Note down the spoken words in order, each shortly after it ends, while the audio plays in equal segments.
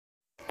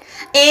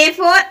A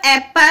for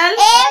apple.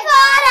 A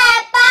for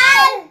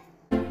apple.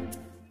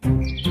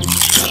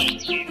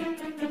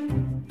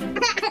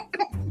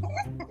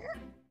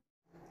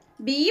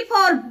 B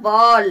for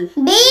ball.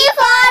 B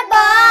for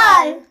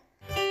ball.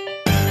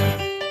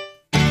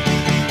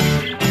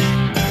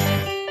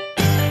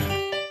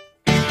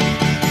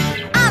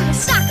 I'm a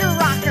soccer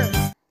rocker.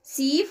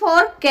 C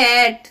for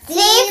cat. C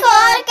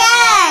for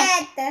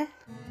cat.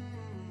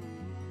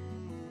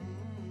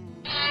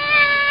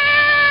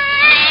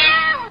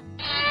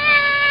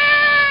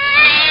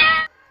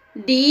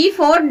 D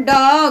for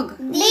dog.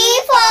 D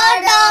for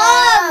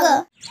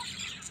dog.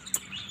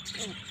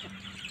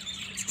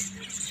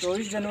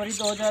 24 January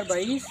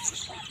 2022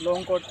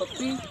 long coat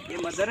पप्पी ये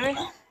mother है।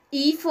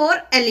 E for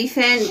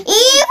elephant.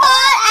 E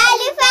for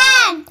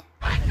elephant.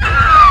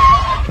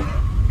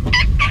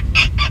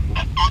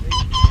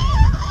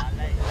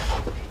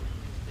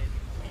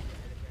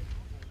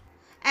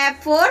 F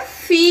for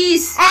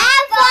fish.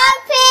 F for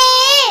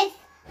fish.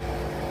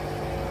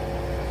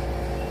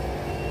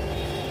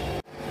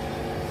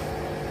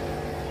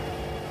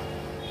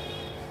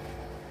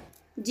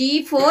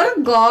 G for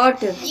goat.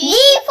 G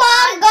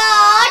for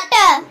goat.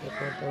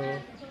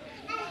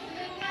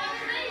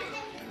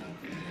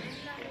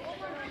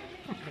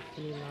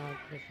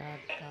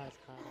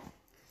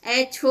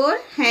 H for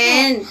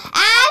hen. H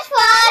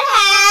for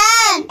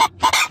hen.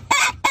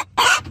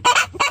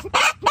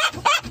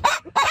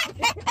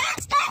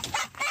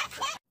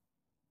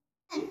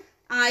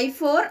 I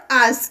for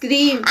ice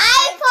cream. I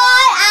for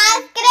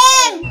ice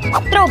cream.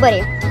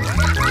 Strawberry.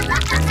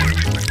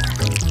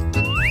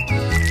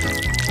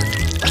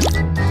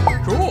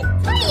 Cool.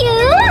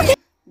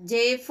 J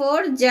for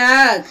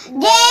jug.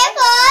 J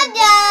for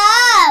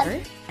jug.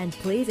 And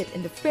place it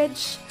in the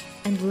fridge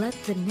and let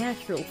the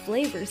natural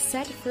flavor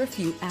set for a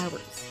few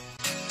hours.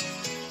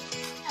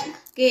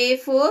 K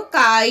for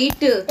kite.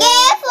 K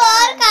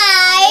for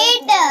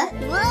kite.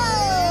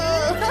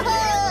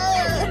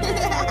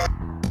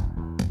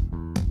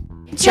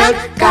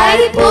 Chakkai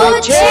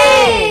poche.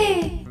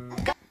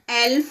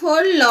 L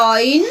for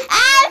loin.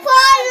 L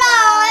for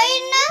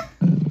loin.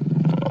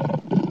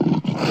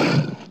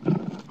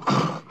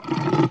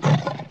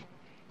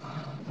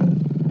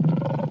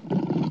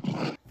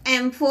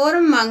 M for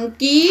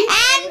monkey.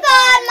 N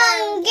for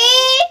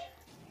monkey.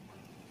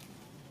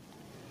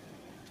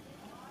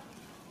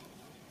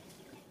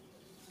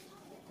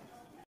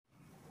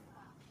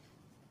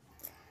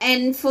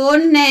 N for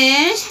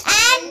nest.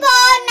 N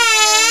for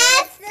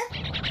nest.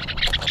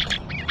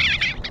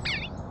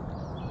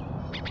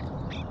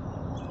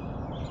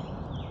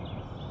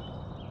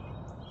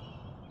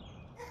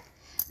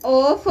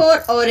 O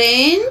for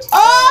orange.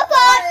 O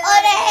for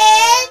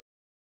orange.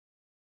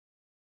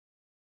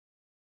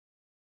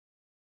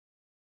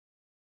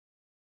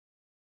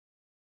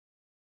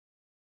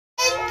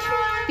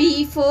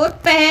 P for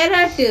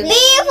parrot. P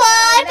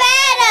for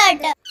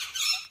parrot.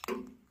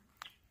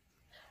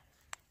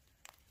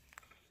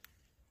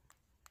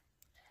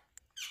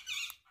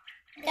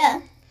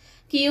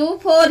 Q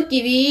for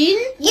queen.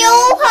 Q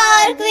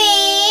for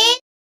queen.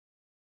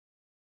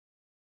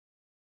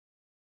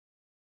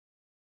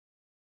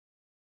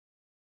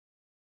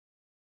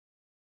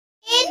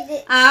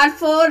 R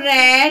for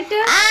rat.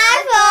 R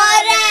for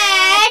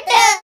rat.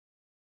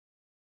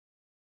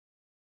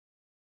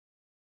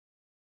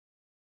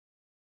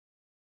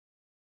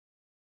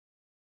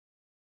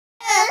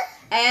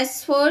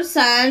 S for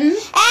sun.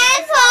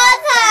 S for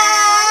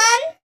sun.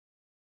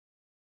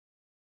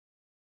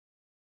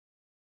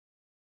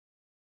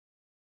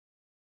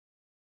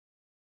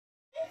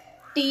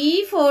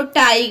 T for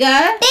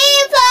tiger. T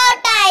for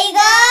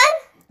tiger.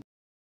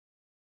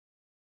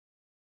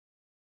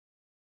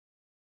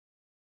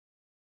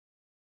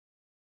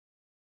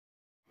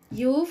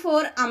 U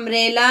for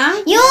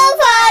umbrella. U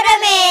for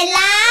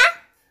umbrella.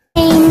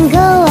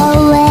 Go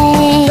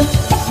away.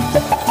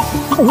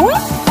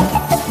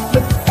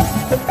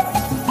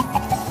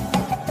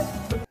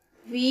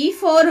 V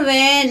for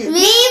van.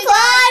 V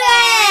for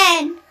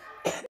van.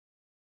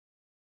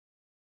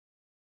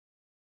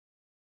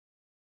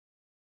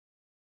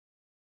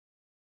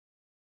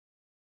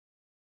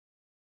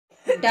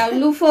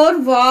 W for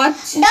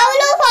watch.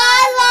 W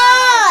for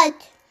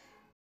watch.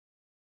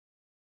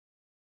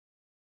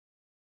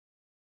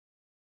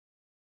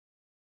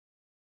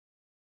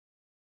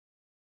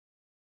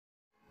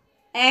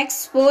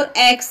 X for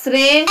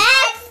X-ray.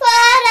 X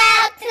for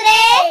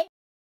X-ray.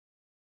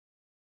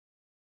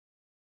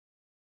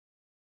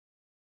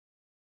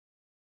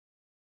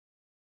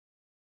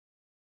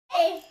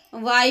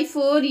 Y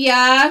for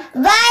yak.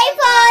 Y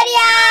for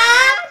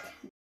yak.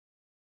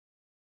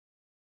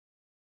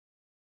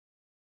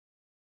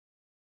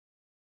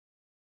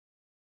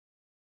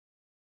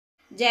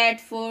 Z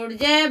for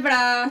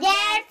zebra. Z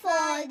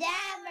for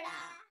zebra.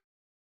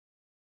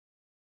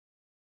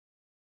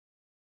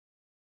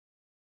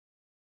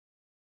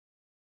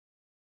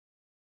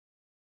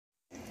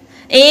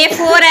 A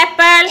for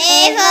apple.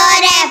 A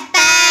for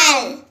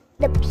apple.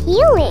 The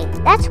peeling,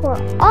 that's where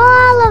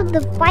all of the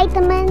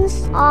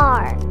vitamins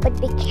are. But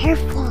be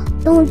careful,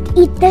 don't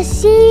eat the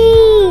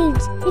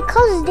seeds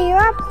because they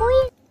are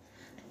poison.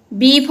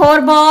 B for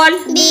ball.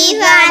 B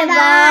for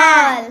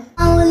ball.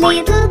 Oh,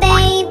 little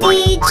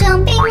baby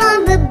jumping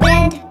on the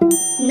bed.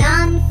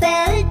 None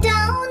fell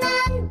down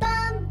and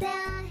bumped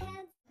their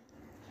head.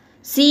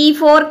 C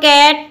for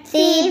cat.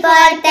 C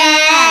for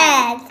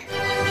cat.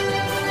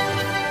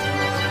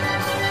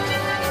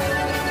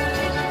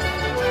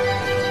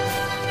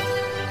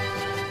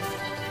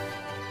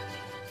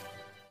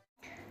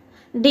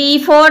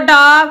 D for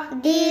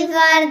dog. D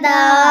for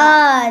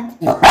dog.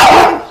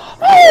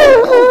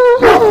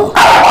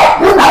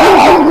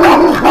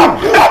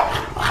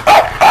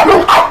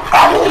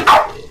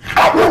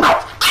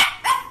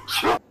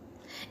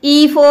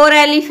 E for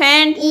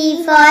elephant.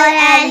 E for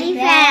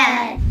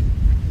elephant.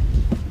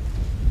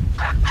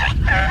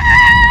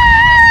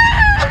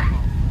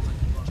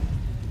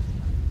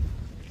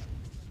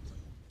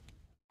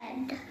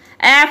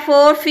 F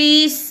for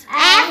fish.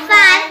 F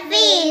for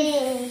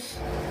fish.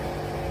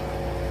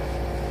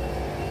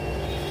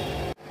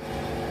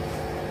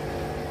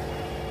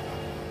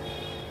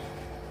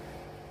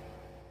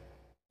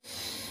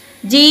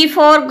 G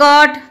for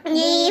goat.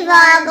 G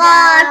for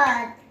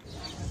goat.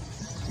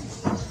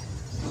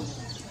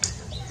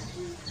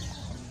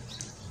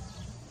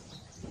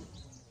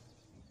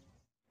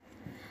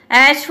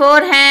 H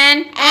for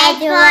hen. H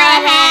for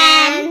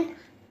hen.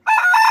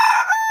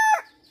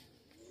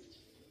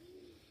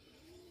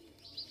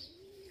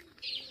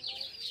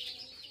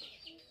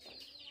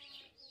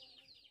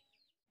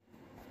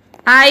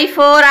 I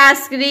for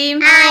ice cream.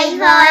 I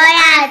for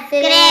ice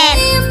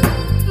cream.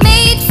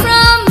 Made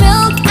from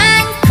milk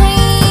and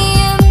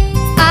cream.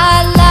 I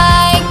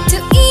like to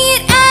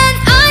eat an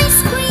ice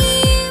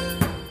cream.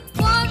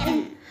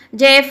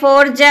 J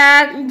for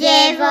jug.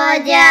 J for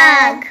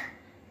jug.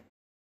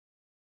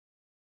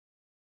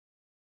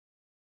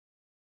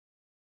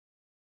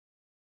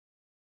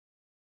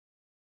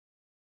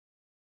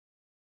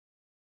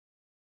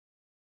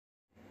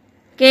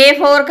 K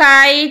for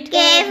kite.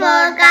 K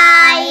for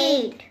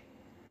kite.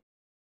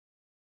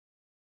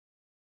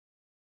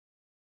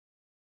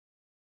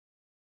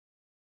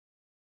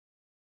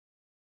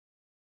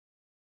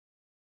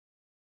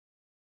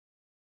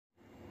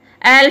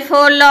 L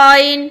for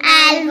lion.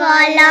 L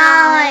for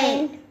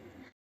lion.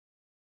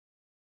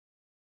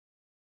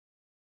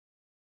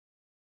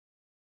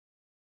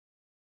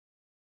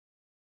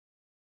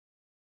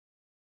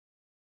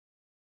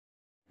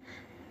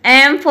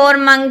 M for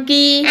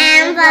monkey.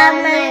 M for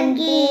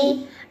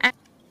monkey.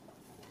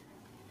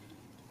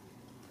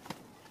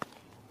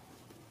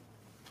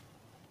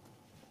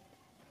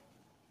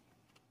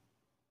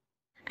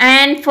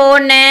 N for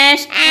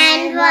nest.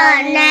 N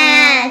for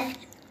nest.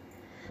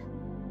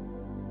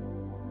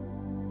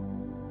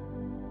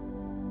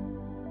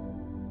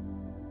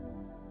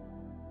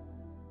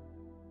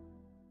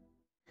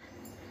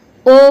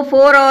 O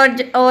for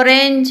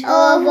orange.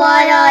 O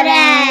for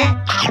orange.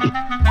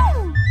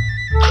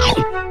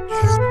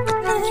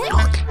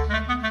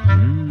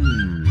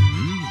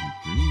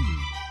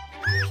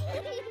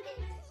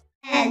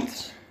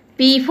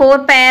 P for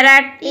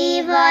parrot.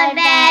 P for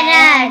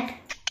parrot.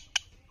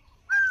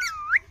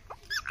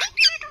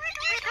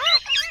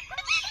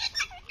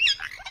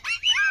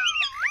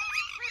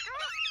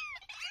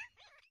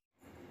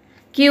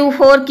 Q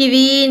for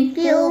queen.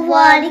 Q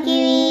for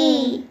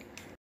kiwi.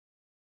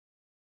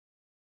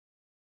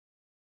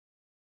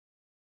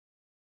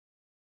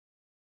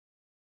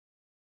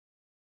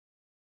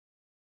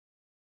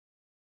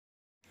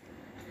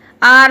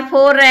 R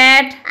for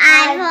rat.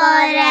 R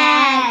for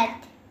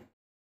rat.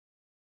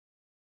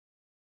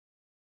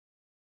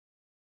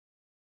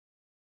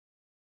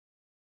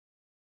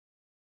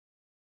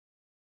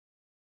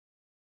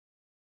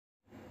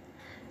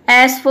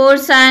 S for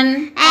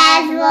sun.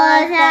 S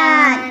for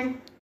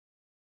sun.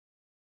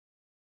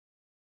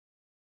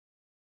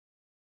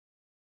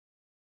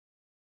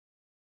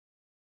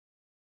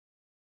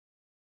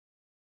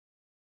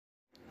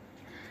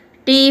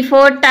 T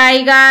for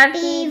tiger.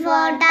 T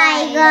for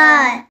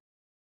tiger.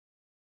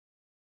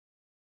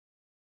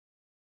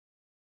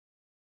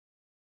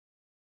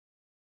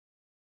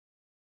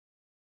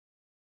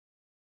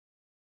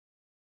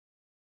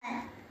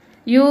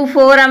 U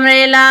for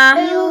umbrella.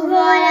 U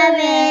for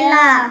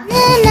umbrella.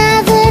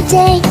 Another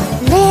day,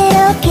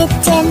 little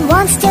kitten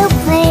wants to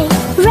play.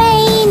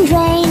 Rain,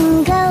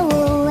 rain, go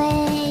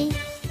away.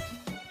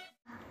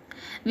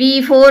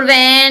 V for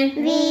van.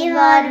 V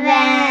for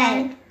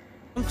van.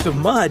 To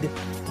mud.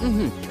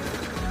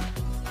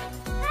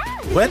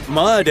 Wet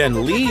mud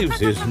and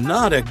leaves is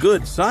not a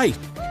good sight,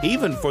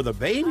 even for the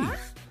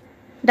babies.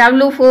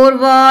 W for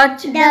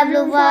watch.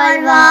 W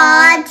for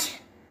watch.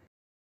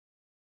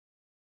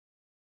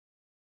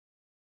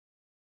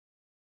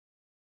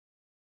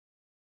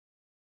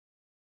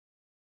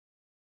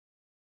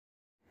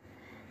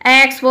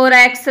 X for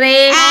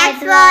X-ray. X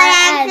for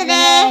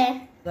X-ray.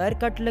 पैर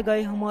cut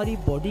लगाए हमारी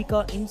body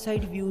का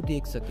inside view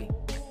देख सके।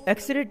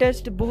 X ray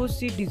test बहुत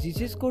सी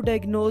diseases को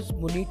diagnose,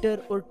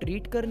 monitor और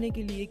treat करने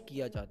के लिए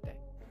किया जाता है।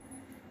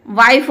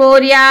 Y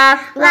for yak.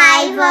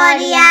 Y for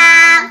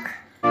yak.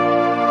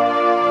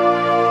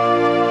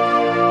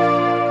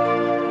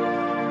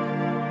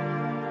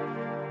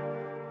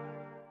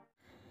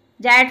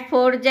 Z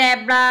for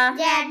zebra.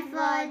 Z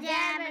for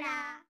zebra.